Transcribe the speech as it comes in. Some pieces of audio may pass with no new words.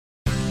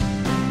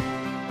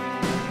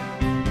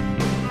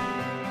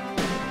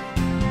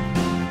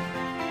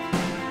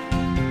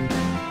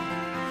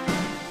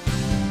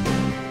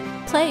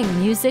Playing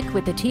music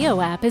with the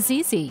TIO app is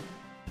easy.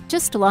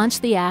 Just launch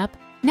the app,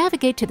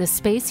 navigate to the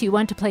space you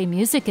want to play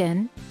music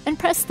in, and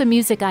press the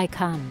music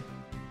icon.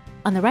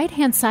 On the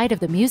right-hand side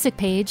of the music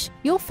page,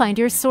 you'll find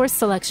your source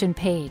selection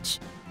page.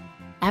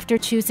 After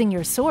choosing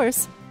your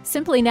source,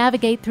 simply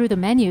navigate through the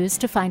menus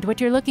to find what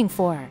you're looking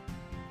for.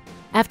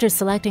 After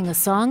selecting a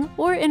song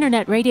or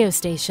internet radio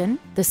station,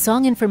 the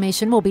song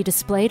information will be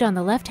displayed on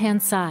the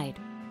left-hand side.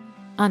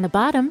 On the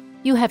bottom,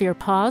 you have your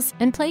pause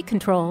and play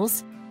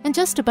controls, and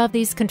just above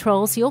these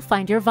controls you'll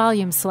find your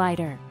volume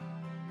slider.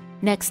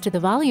 Next to the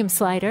volume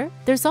slider,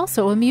 there's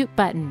also a mute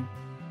button.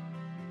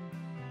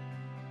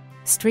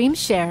 Stream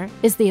Share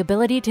is the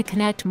ability to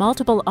connect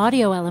multiple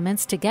audio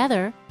elements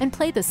together and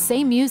play the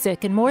same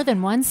music in more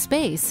than one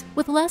space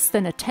with less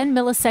than a 10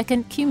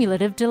 millisecond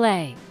cumulative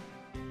delay.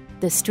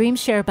 The Stream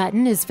Share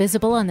button is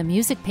visible on the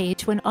music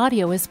page when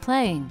audio is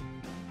playing.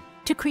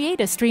 To create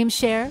a Stream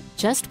Share,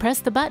 just press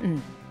the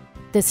button.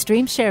 The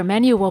Stream Share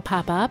menu will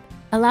pop up,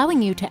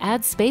 allowing you to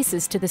add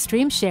spaces to the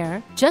Stream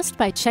Share just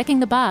by checking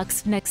the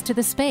box next to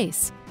the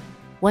space.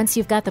 Once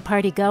you've got the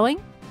party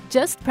going,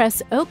 just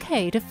press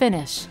OK to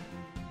finish.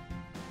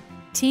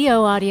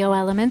 TIO audio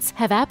elements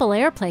have Apple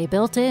AirPlay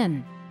built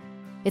in.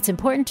 It's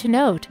important to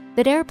note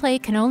that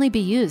AirPlay can only be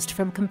used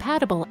from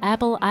compatible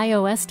Apple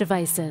iOS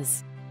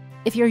devices.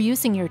 If you're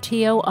using your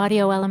TIO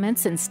audio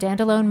elements in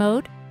standalone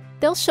mode,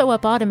 they'll show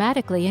up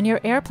automatically in your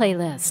AirPlay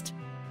list.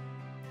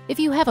 If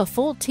you have a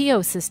full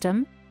TIO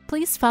system,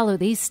 please follow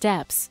these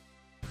steps.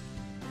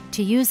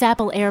 To use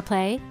Apple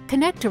AirPlay,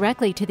 connect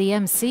directly to the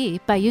MC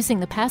by using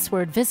the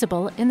password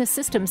visible in the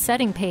System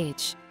Setting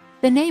page.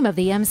 The name of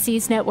the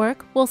MC's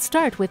network will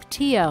start with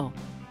TIO.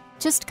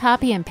 Just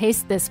copy and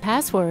paste this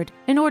password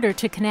in order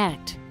to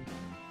connect.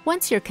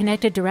 Once you're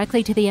connected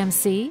directly to the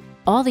MC,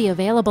 all the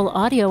available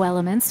audio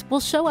elements will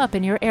show up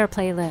in your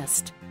AirPlay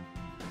list.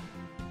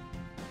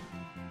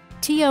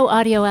 TIO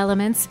audio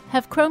elements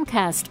have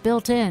Chromecast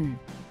built in.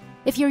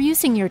 If you're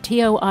using your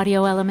TIO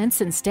audio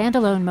elements in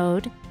standalone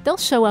mode, they'll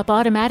show up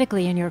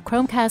automatically in your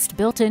Chromecast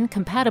built-in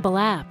compatible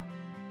app.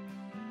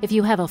 If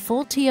you have a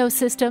full TIO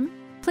system,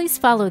 please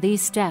follow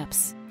these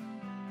steps.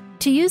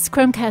 To use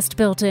Chromecast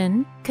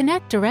built-in,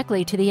 connect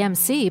directly to the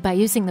MC by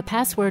using the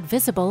password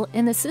visible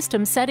in the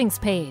System Settings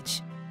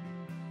page.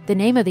 The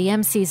name of the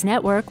MC's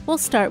network will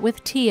start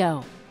with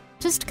TIO.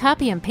 Just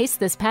copy and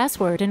paste this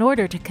password in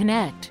order to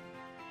connect.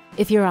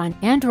 If you're on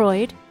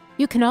Android,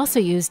 you can also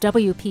use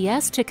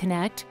WPS to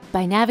connect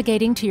by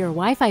navigating to your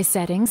Wi-Fi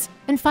settings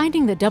and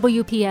finding the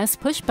WPS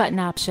push button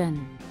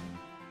option.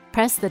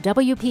 Press the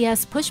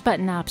WPS push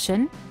button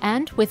option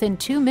and, within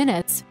 2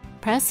 minutes,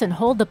 press and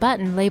hold the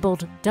button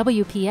labeled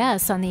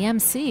WPS on the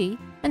MC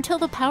until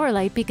the power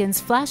light begins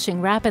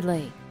flashing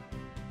rapidly.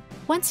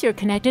 Once you're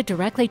connected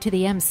directly to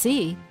the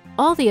MC,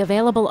 all the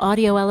available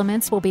audio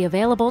elements will be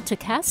available to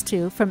cast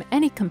to from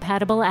any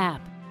compatible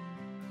app.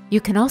 You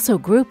can also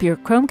group your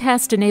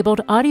Chromecast-enabled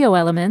audio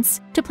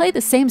elements to play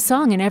the same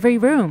song in every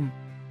room.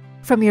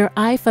 From your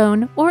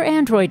iPhone or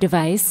Android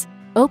device,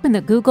 open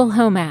the Google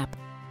Home app.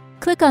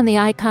 Click on the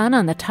icon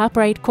on the top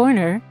right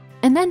corner,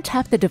 and then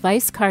tap the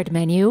device card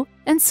menu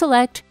and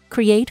select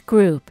Create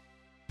Group.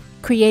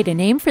 Create a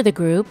name for the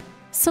group,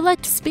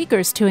 select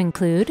speakers to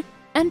include,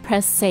 and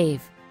press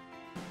Save.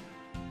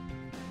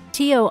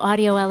 TIO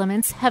audio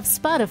elements have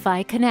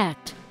Spotify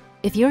Connect.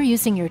 If you're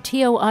using your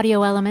TIO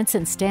audio elements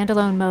in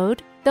standalone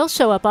mode, they'll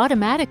show up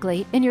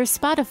automatically in your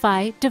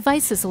Spotify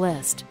devices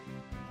list.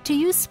 To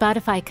use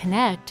Spotify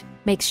Connect,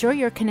 make sure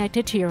you're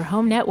connected to your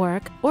home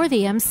network or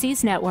the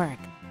MC's network.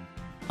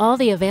 All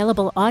the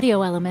available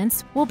audio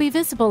elements will be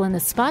visible in the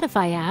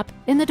Spotify app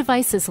in the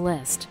devices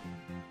list.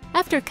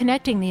 After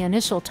connecting the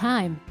initial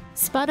time,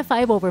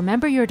 Spotify will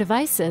remember your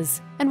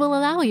devices and will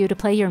allow you to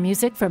play your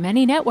music from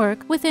any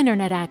network with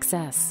internet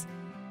access.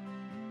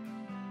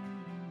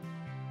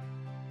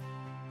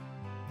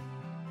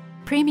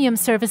 Premium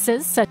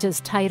services such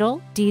as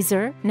Tidal,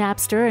 Deezer,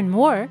 Napster, and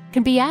more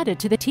can be added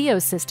to the TIO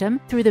system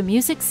through the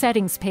Music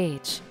Settings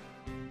page.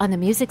 On the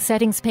Music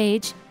Settings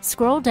page,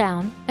 scroll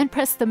down and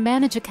press the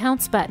Manage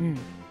Accounts button.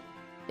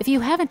 If you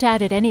haven't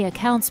added any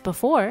accounts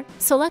before,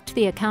 select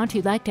the account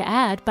you'd like to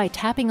add by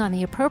tapping on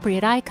the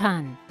appropriate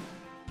icon.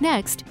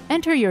 Next,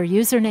 enter your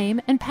username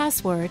and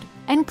password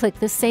and click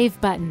the Save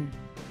button.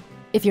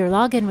 If your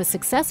login was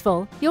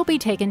successful, you'll be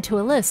taken to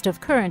a list of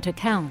current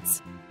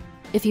accounts.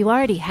 If you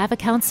already have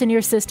accounts in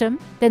your system,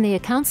 then the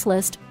accounts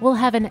list will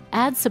have an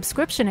Add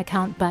Subscription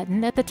Account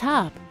button at the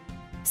top.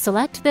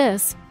 Select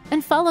this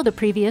and follow the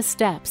previous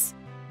steps.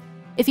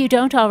 If you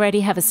don't already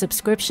have a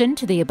subscription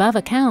to the above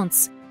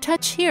accounts,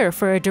 touch here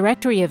for a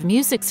directory of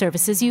music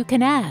services you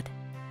can add.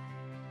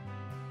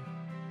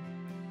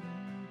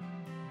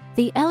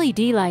 The LED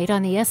light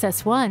on the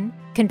SS1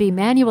 can be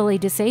manually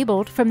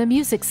disabled from the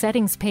Music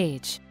Settings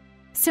page.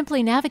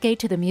 Simply navigate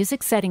to the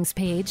Music Settings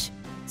page,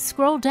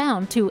 scroll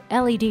down to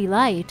LED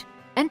light,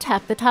 and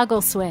tap the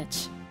toggle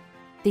switch.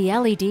 The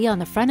LED on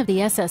the front of the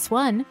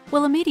SS1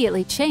 will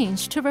immediately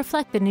change to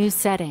reflect the new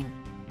setting.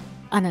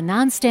 On a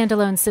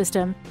non-standalone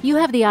system, you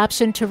have the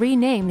option to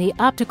rename the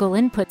optical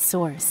input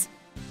source.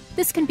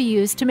 This can be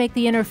used to make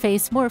the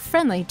interface more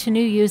friendly to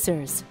new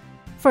users.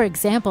 For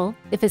example,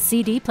 if a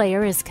CD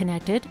player is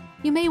connected,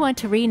 you may want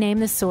to rename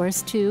the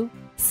source to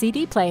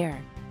CD player.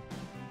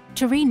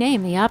 To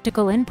rename the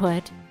optical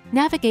input,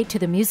 navigate to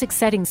the Music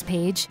Settings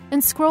page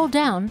and scroll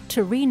down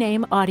to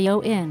rename Audio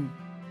In.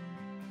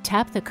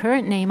 Tap the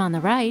current name on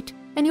the right,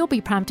 and you'll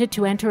be prompted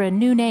to enter a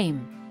new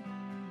name.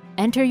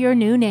 Enter your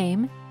new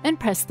name and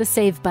press the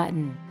Save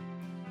button.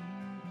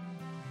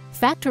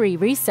 Factory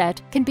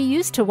Reset can be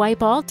used to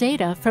wipe all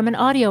data from an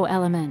audio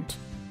element.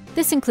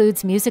 This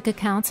includes music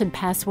accounts and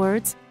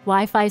passwords,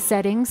 Wi-Fi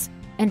settings,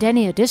 and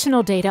any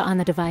additional data on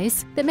the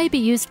device that may be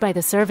used by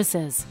the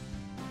services.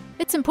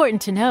 It's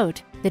important to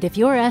note that if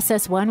your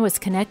SS1 was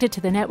connected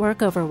to the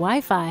network over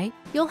Wi-Fi,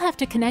 you'll have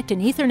to connect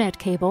an Ethernet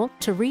cable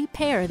to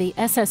repair the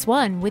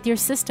SS1 with your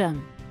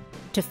system.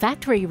 To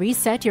factory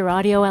reset your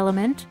audio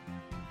element,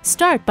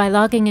 start by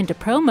logging into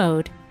Pro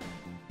Mode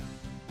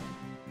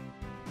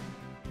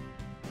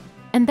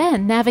and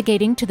then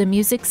navigating to the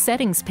Music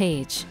Settings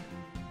page.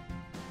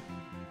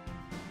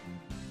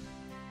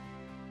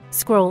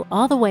 Scroll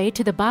all the way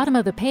to the bottom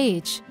of the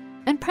page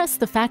and press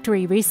the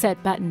Factory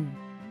Reset button.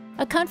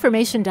 A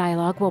confirmation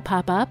dialog will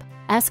pop up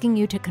asking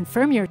you to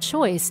confirm your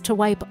choice to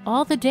wipe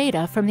all the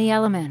data from the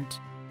element.